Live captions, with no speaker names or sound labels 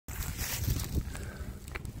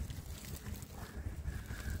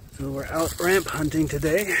So we're out ramp hunting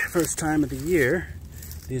today, first time of the year.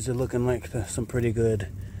 These are looking like some pretty good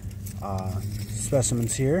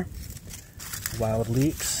specimens here. Wild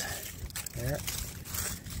leeks. There.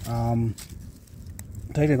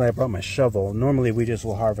 Technically I brought my shovel. Normally we just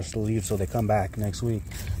will harvest the leaves so they come back next week.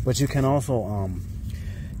 But you can also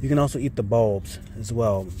eat the bulbs as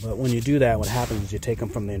well. But when you do that, what happens is you take them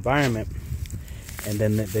from the environment, and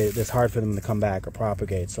then it's hard for them to come back or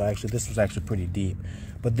propagate. So actually, this was actually pretty deep.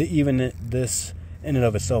 But even this, in and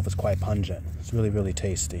of itself, is quite pungent. It's really, really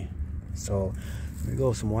tasty. So here we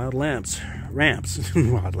go, some wild ramps.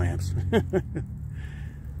 Wild lamps.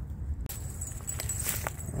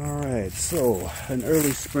 All right, so an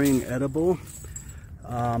early spring edible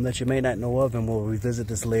that you may not know of, and we'll revisit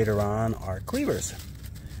this later on, are cleavers.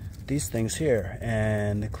 These things here,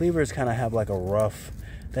 and the cleavers kind of have like a rough,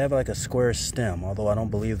 they have like a square stem, although I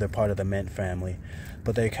don't believe they're part of the mint family,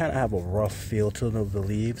 but they kind of have a rough feel to them, the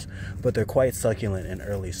leaves, but they're quite succulent in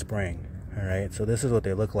early spring. All right, so this is what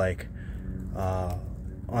they look like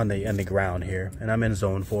on the ground here, and I'm in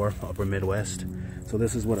zone 4, upper Midwest, so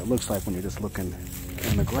this is what it looks like when you're just looking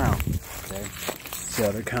in the ground. Okay,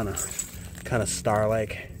 so they're kind of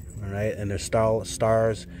star-like. All right, and their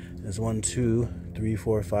stars is 1, 2, 3,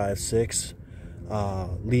 4, 5, 6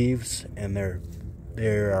 leaves, and they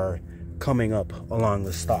are coming up along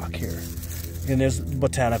the stalk here. And there's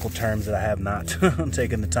botanical terms that I have not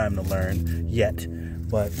taken the time to learn yet,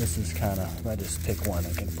 but this is kind of, if I just pick one,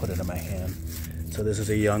 I can put it in my hand. So this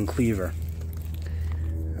is a young cleaver.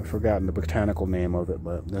 I've forgotten the botanical name of it,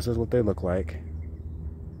 but this is what they look like.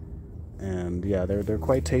 And yeah, they're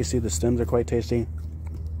quite tasty. The stems are quite tasty.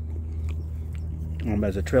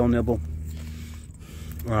 As a trail nibble,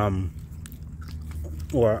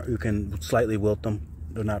 or you can slightly wilt them.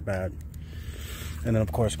 They're not bad. And then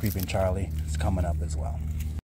of course Creeping Charlie is coming up as well.